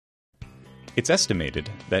It's estimated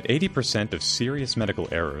that 80% of serious medical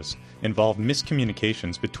errors involve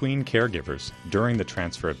miscommunications between caregivers during the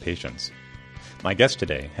transfer of patients. My guest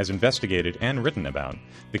today has investigated and written about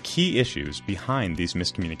the key issues behind these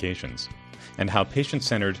miscommunications and how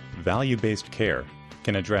patient-centered, value-based care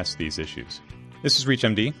can address these issues. This is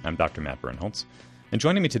ReachMD. I'm Dr. Matt Birnholz. And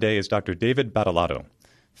joining me today is Dr. David Battilato,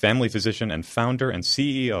 family physician and founder and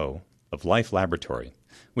CEO of Life Laboratory,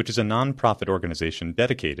 which is a nonprofit organization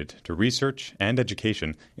dedicated to research and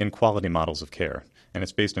education in quality models of care, and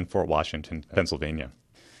it's based in Fort Washington, Pennsylvania.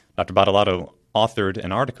 Dr. Battilato authored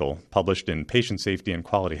an article published in Patient Safety and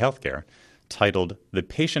Quality Healthcare titled The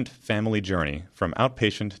Patient Family Journey from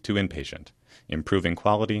Outpatient to Inpatient, Improving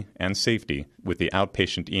Quality and Safety with the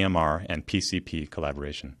Outpatient EMR and PCP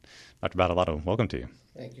Collaboration. Dr. Battilato, welcome to you.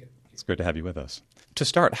 Thank you. It's great to have you with us. To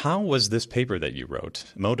start, how was this paper that you wrote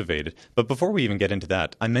motivated? But before we even get into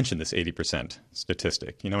that, I mentioned this 80%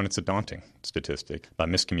 statistic, and it's a daunting statistic about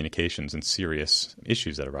miscommunications and serious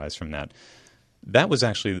issues that arise from that. That was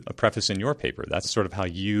actually a preface in your paper. That's sort of how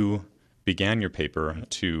you began your paper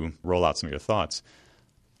to roll out some of your thoughts.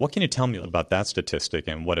 What can you tell me about that statistic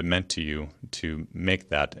and what it meant to you to make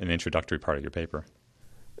that an introductory part of your paper?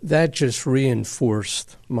 That just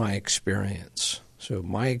reinforced my experience. So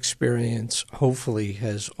my experience hopefully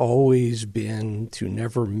has always been to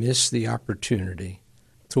never miss the opportunity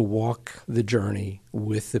to walk the journey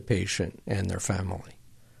with the patient and their family.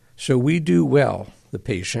 So we do well, the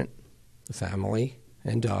patient, the family,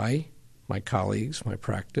 and I, my colleagues, my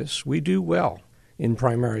practice, we do well in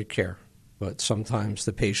primary care. But sometimes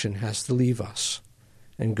the patient has to leave us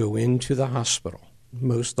and go into the hospital,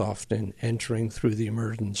 most often entering through the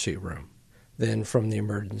emergency room. Then from the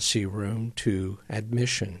emergency room to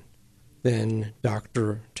admission, then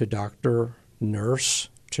doctor to doctor, nurse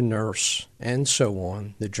to nurse, and so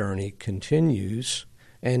on. The journey continues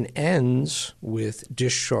and ends with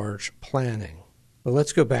discharge planning. But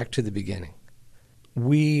let's go back to the beginning.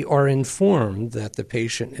 We are informed that the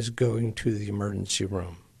patient is going to the emergency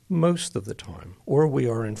room most of the time, or we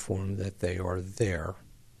are informed that they are there.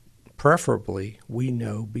 Preferably, we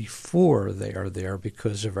know before they are there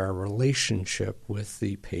because of our relationship with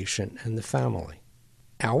the patient and the family.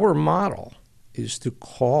 Our model is to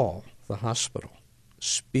call the hospital,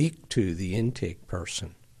 speak to the intake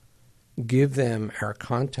person, give them our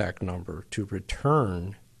contact number to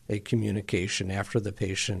return a communication after the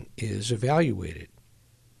patient is evaluated.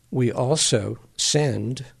 We also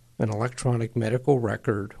send an electronic medical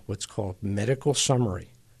record, what's called medical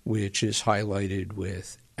summary, which is highlighted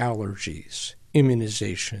with allergies,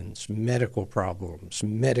 immunizations, medical problems,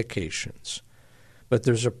 medications. But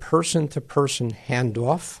there's a person-to-person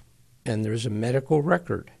handoff, and there's a medical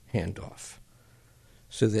record handoff.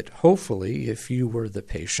 So that hopefully, if you were the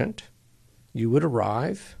patient, you would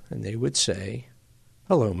arrive and they would say,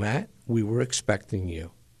 "Hello, Matt, we were expecting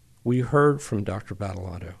you. We heard from Dr.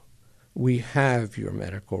 Battilato. We have your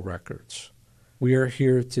medical records. We are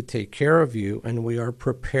here to take care of you, and we are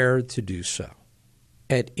prepared to do so."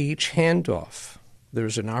 At each handoff,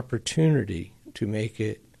 there's an opportunity to make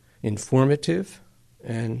it informative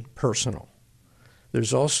and personal.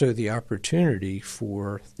 There's also the opportunity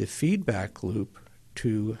for the feedback loop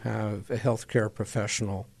to have a healthcare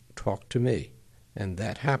professional talk to me, and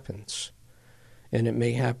that happens. And it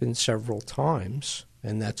may happen several times,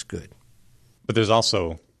 and that's good. But there's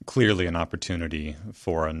also clearly an opportunity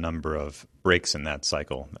for a number of breaks in that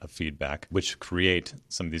cycle of feedback, which create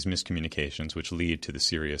some of these miscommunications, which lead to the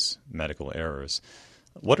serious medical errors.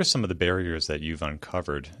 What are some of the barriers that you've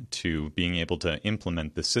uncovered to being able to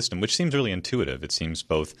implement this system, which seems really intuitive? It seems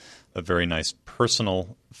both a very nice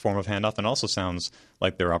personal form of handoff and also sounds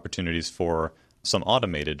like there are opportunities for some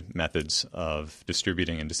automated methods of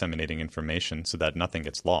distributing and disseminating information so that nothing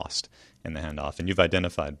gets lost in the handoff. And you've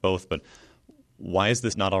identified both, but why is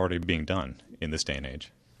this not already being done in this day and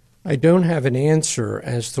age? I don't have an answer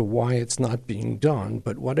as to why it's not being done,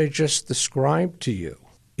 but what I just described to you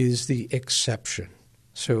is the exception.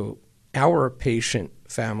 So our patient,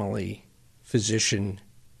 family, physician,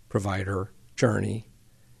 provider journey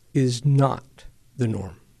is not the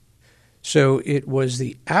norm. So it was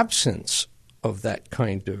the absence of that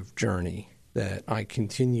kind of journey that I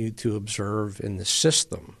continued to observe in the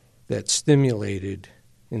system that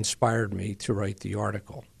inspired me to write the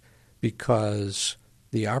article, because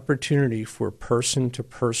the opportunity for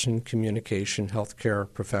person-to-person communication, healthcare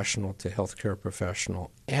professional to healthcare professional,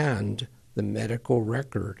 and the medical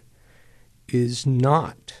record is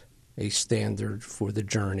not a standard for the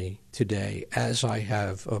journey today, as I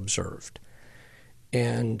have observed.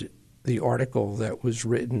 And the article that was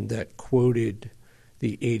written that quoted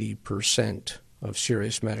the 80% of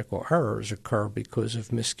serious medical errors occur because of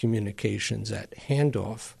miscommunications at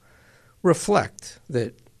handoff reflect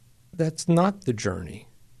that that's not the journey,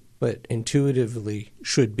 but intuitively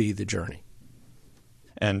should be the journey.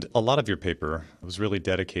 And a lot of your paper was really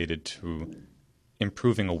dedicated to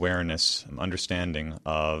improving awareness and understanding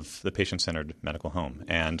of the patient-centered medical home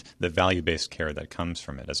and the value-based care that comes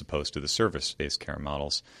from it as opposed to the service-based care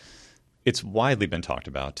models. It's widely been talked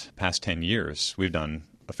about. Past 10 years, we've done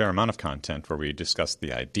a fair amount of content where we discuss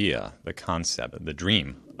the idea, the concept, the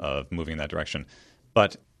dream of moving in that direction.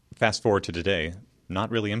 But fast forward to today,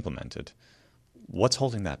 not really implemented. What's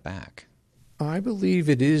holding that back? I believe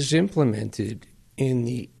it is implemented in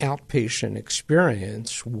the outpatient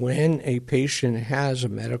experience when a patient has a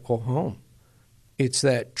medical home. It's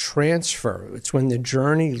that transfer. It's when the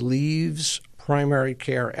journey leaves primary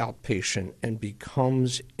care outpatient and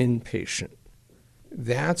becomes inpatient.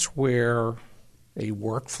 That's where a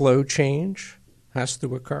workflow change has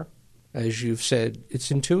to occur. As you've said,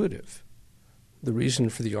 it's intuitive. The reason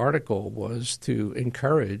for the article was to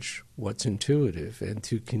encourage what's intuitive and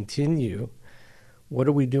to continue. What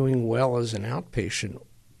are we doing well as an outpatient?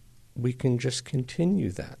 We can just continue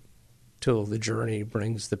that till the journey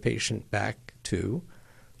brings the patient back to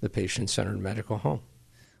the patient-centered medical home.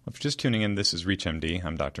 Well, if you're just tuning in, this is ReachMD.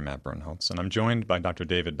 I'm Dr. Matt Birnholz, and I'm joined by Dr.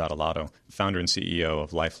 David Badolato, founder and CEO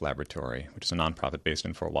of Life Laboratory, which is a nonprofit based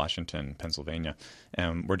in Fort Washington, Pennsylvania.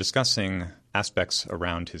 And we're discussing aspects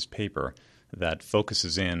around his paper that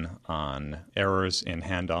focuses in on errors in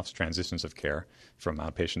handoffs, transitions of care from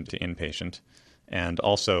outpatient to inpatient, and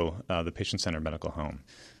also the patient-centered medical home.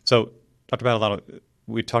 So, Dr. Badolato,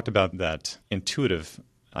 we talked about that intuitive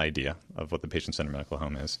idea of what the patient-centered medical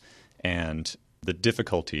home is and the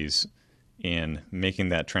difficulties in making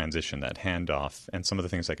that transition, that handoff, and some of the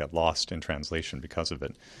things that got lost in translation because of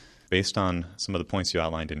it. Based on some of the points you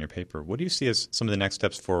outlined in your paper, what do you see as some of the next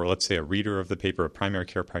steps for, let's say, a reader of the paper, a primary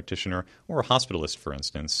care practitioner, or a hospitalist, for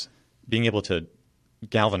instance, being able to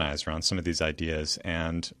galvanize around some of these ideas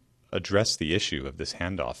and address the issue of this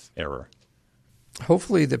handoff error?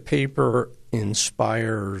 Hopefully the paper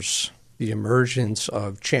inspires the emergence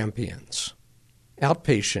of champions,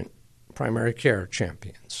 outpatient primary care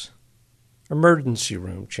champions, emergency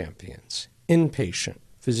room champions, inpatient,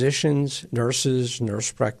 physicians, nurses,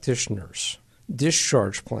 nurse practitioners,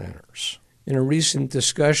 discharge planners. In a recent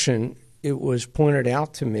discussion, it was pointed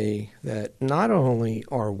out to me that not only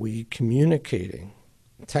are we communicating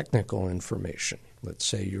technical information, let's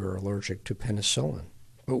say you're allergic to penicillin,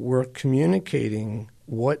 but we're communicating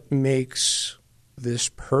what makes this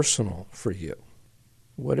personal for you.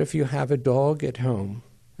 What if you have a dog at home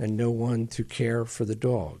and no one to care for the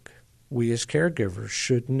dog? We as caregivers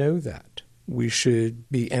should know that. We should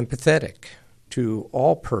be empathetic to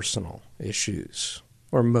all personal issues,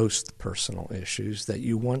 or most personal issues that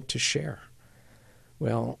you want to share.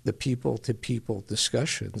 Well, the people-to-people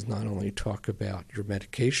discussions not only talk about your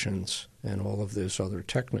medications and all of those other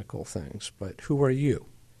technical things, but who are you?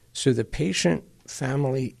 So the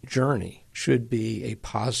patient-family journey should be a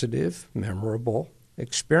positive, memorable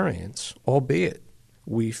experience, albeit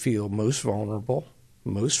we feel most vulnerable,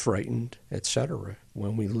 most frightened, etc.,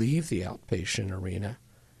 when we leave the outpatient arena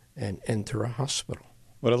and enter a hospital.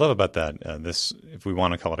 What I love about that, this, if we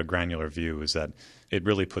want to call it a granular view, is that it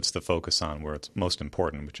really puts the focus on where it's most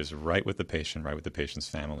important, which is right with the patient, right with the patient's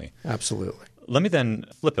family. Absolutely. Let me then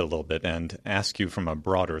flip it a little bit and ask you from a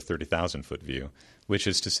broader 30,000-foot view, which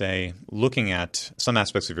is to say, looking at some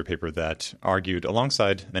aspects of your paper that argued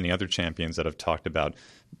alongside many other champions that have talked about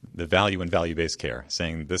the value in value-based care,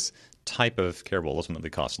 saying this type of care will ultimately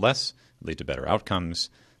cost less, lead to better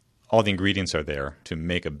outcomes. All the ingredients are there to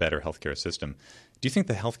make a better healthcare system. Do you think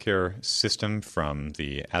the healthcare system, from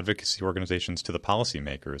the advocacy organizations to the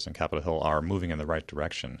policymakers in Capitol Hill, are moving in the right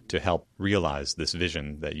direction to help realize this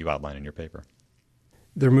vision that you outline in your paper?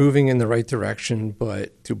 They're moving in the right direction,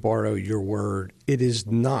 but to borrow your word, it is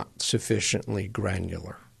not sufficiently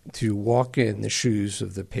granular. To walk in the shoes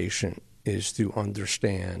of the patient is to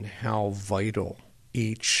understand how vital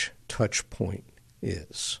each touch point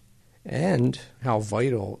is and how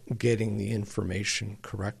vital getting the information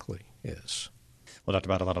correctly is. Well, Dr.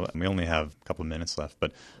 Badolato, we only have a couple of minutes left,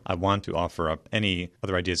 but I want to offer up any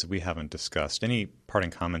other ideas that we haven't discussed, any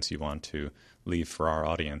parting comments you want to leave for our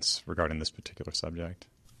audience regarding this particular subject.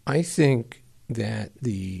 I think that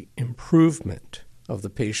the improvement of the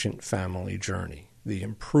patient-family journey, the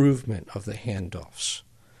improvement of the handoffs,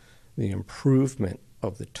 the improvement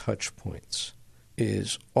of the touch points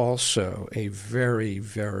is also a very,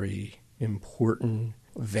 very important,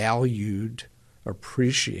 valued,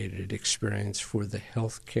 appreciated experience for the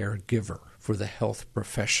healthcare giver, for the health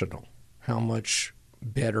professional. how much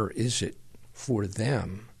better is it for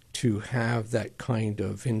them to have that kind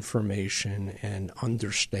of information and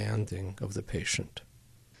understanding of the patient.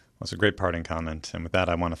 Well, it's a great parting comment. And with that,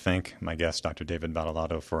 I want to thank my guest, Dr. David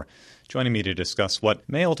Battilato, for joining me to discuss what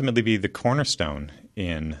may ultimately be the cornerstone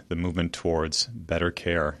in the movement towards better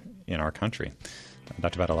care in our country.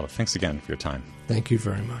 Dr. Battilato, thanks again for your time. Thank you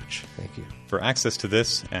very much. Thank you. For access to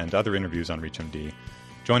this and other interviews on ReachMD,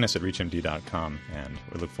 join us at reachmd.com, and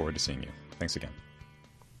we look forward to seeing you. Thanks again.